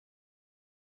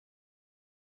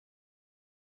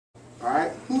All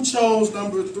right, who chose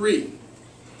number 3?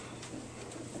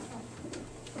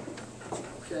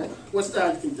 Okay, what style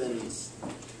do you think that is?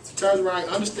 He turns around,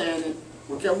 understanding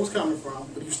where Kevin was coming from,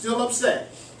 but you're still upset.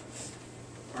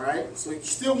 All right, so he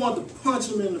still wanted to punch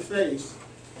him in the face,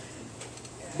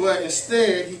 but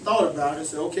instead he thought about it and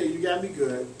said, okay, you got me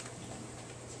good.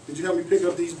 Could you help me pick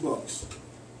up these books?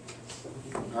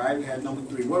 All right, we had number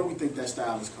 3. What do we think that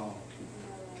style is called?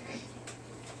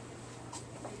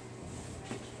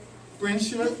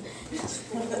 Friendship?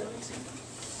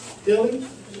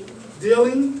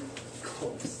 Dealing?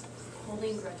 Close.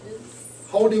 Holding grudges.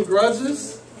 Holding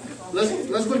grudges?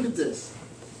 Let's look at this.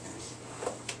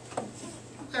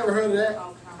 Ever heard of that?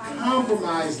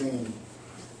 Compromising.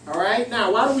 All right,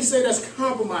 now why do we say that's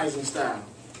compromising style?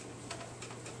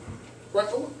 Right?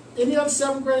 Any other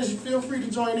 7th graders, you feel free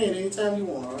to join in anytime you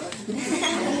want, all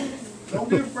right? Don't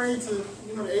be afraid to,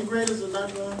 the 8th graders are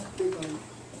not going to pick on you.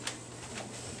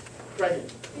 Right here.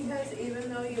 Because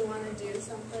even though you want to do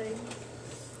something,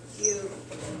 you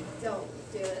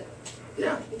don't do it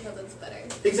because it's better.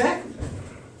 Exactly.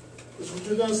 That's what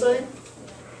you're going to say?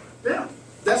 Yeah.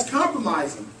 That's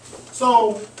compromising.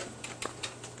 So,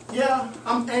 yeah,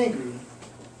 I'm angry.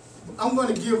 I'm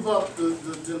going to give up the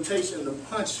temptation to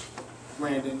punch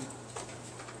Brandon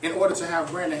in order to have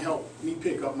Brandon help me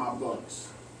pick up my books.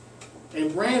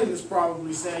 And Brandon is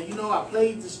probably saying, I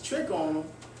played this trick on him,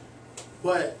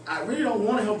 but I really don't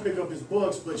want to help pick up his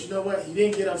books, but you know what? He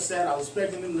didn't get upset. I was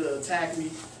expecting him to attack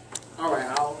me. All right,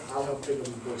 I'll help pick up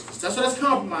his books. That's what that's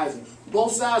compromising.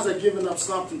 Both sides are giving up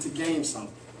something to gain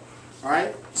something. All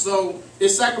right? So it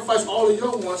sacrificed all of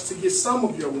your wants to get some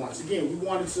of your wants. Again, we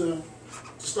wanted to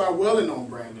start welling on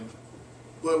Brandon,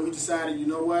 but we decided, you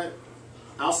know what?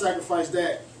 I'll sacrifice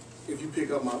that if you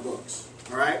pick up my books.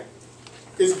 All right?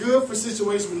 It's good for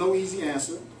situations with no easy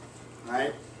answer. All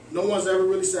right? No one's ever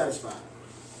really satisfied.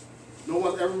 No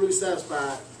one's ever really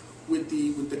satisfied with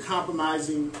the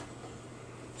compromising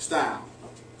style.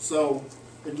 So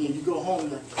again, you go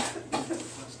home like, but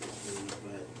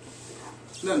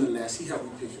nonetheless, he helped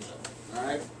me pick it up. All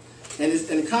right?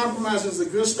 And compromising is a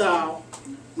good style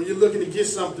when you're looking to get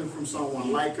something from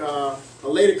someone, like a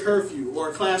later curfew or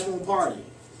a classroom party.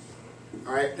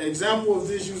 All right? An example of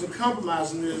this using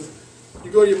compromising is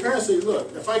you go to your parents and say,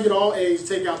 look, if I get all A's,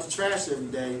 take out the trash every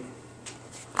day,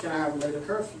 can I have a later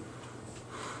curfew?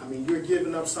 I mean, you're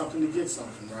giving up something to get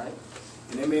something, right?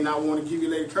 And they may not want to give you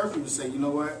a later curfew to say, you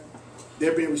know what?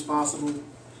 They're being responsible.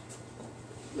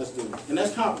 Let's do it. And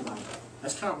that's compromise.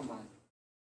 That's compromise.